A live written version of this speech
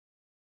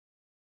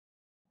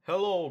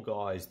Hello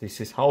guys,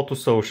 this is How to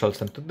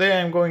Socials, and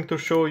today I'm going to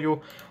show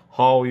you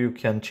how you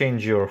can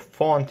change your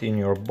font in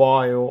your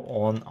bio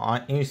on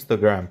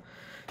Instagram.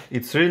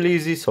 It's really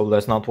easy, so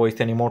let's not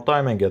waste any more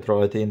time and get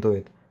right into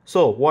it.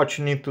 So what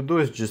you need to do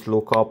is just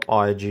look up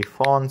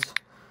igfonts.io.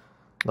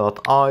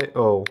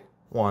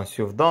 Once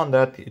you've done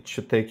that, it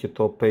should take you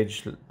to a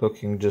page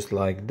looking just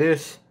like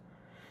this.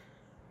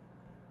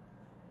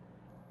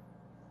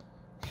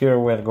 Here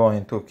we're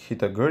going to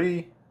hit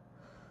agree.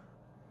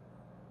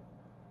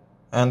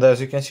 And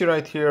as you can see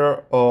right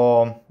here,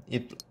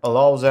 it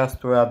allows us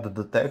to add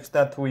the text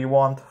that we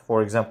want.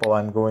 For example,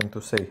 I'm going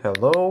to say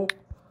hello.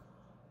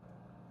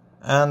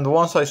 And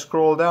once I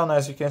scroll down,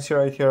 as you can see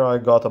right here, I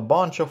got a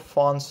bunch of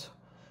fonts.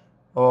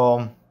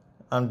 I'm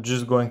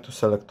just going to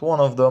select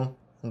one of them,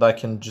 and I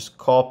can just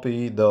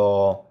copy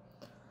the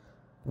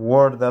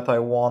word that I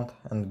want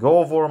and go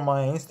over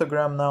my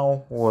Instagram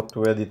now or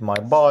to edit my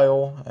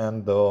bio,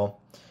 and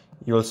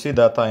you'll see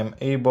that I'm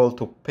able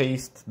to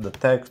paste the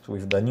text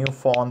with the new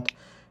font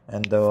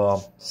and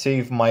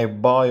save my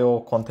bio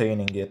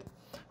containing it.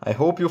 I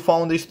hope you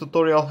found this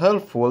tutorial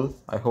helpful.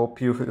 I hope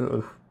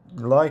you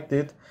liked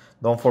it.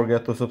 Don't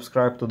forget to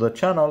subscribe to the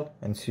channel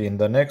and see you in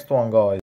the next one, guys.